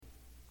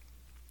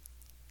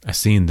I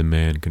seen the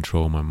man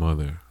control my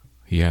mother.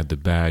 He had the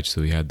badge,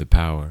 so he had the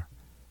power.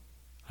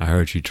 I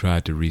heard she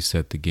tried to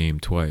reset the game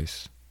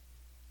twice.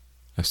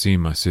 I've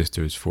seen my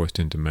sisters forced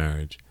into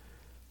marriage.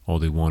 All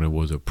they wanted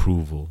was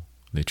approval.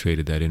 They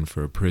traded that in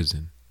for a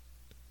prison.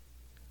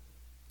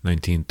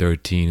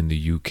 1913 in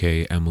the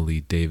UK,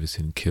 Emily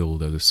Davison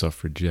killed as a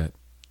suffragette.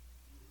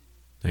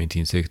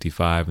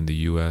 1965 in the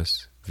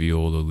US,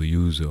 Viola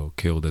Liuzzo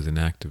killed as an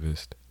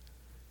activist.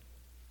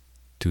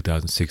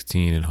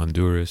 2016 in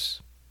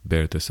Honduras,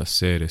 Berta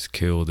Caceres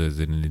killed as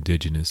an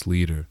indigenous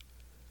leader.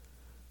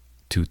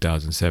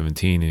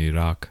 2017 in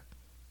Iraq,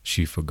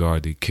 Shifa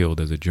Gardi killed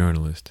as a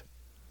journalist.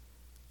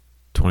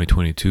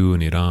 2022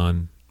 in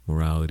Iran,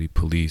 morality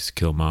police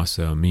kill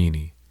Mahsa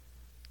Amini.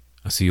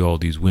 I see all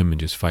these women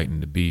just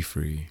fighting to be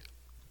free.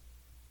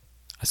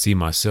 I see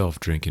myself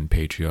drinking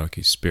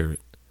patriarchy's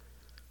spirit.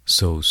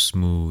 So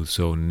smooth,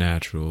 so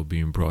natural,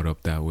 being brought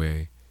up that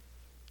way.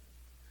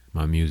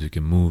 My music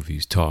and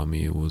movies taught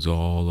me it was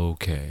all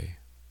okay.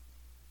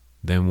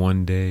 Then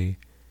one day,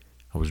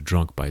 I was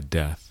drunk by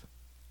death,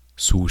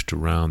 swooshed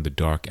around the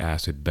dark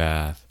acid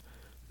bath.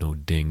 No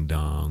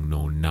ding-dong,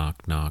 no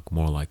knock-knock,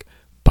 more like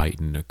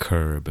biting a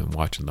curb and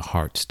watching the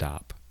heart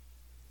stop.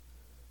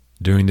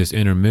 During this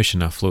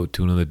intermission, I float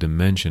to another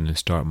dimension and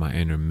start my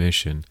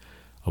intermission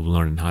of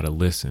learning how to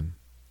listen.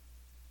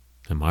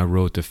 And my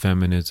road to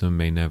feminism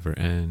may never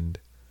end.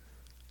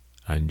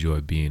 I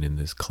enjoy being in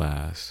this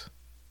class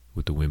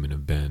with the women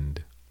of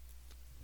Bend.